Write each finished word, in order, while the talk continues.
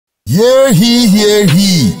Hear he, hear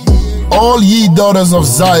he, all ye daughters of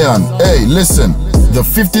Zion. Hey, listen, the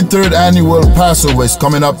 53rd annual Passover is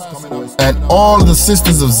coming up, and all the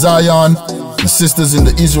sisters of Zion, the sisters in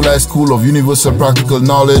the Israelite School of Universal Practical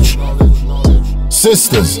Knowledge,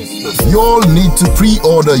 sisters, you all need to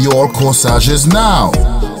pre-order your corsages now.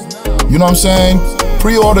 You know what I'm saying?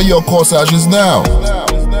 Pre-order your corsages now.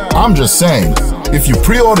 I'm just saying, if you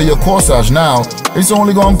pre-order your corsage now, it's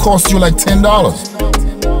only gonna cost you like $10.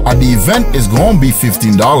 At the event, it's gonna be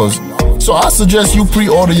 $15. So I suggest you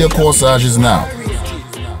pre-order your corsages now.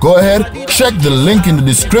 Go ahead, check the link in the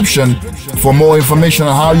description for more information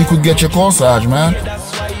on how you could get your corsage, man.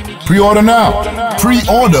 Pre-order now.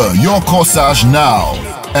 Pre-order your corsage now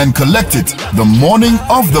and collect it the morning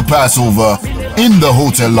of the Passover in the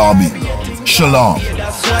hotel lobby. Shalom.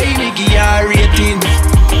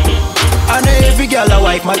 And every girl a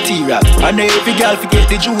wife material. And every girl forget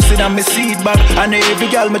the juice in my seed bag. And every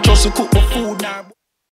girl me trust to cook my food now.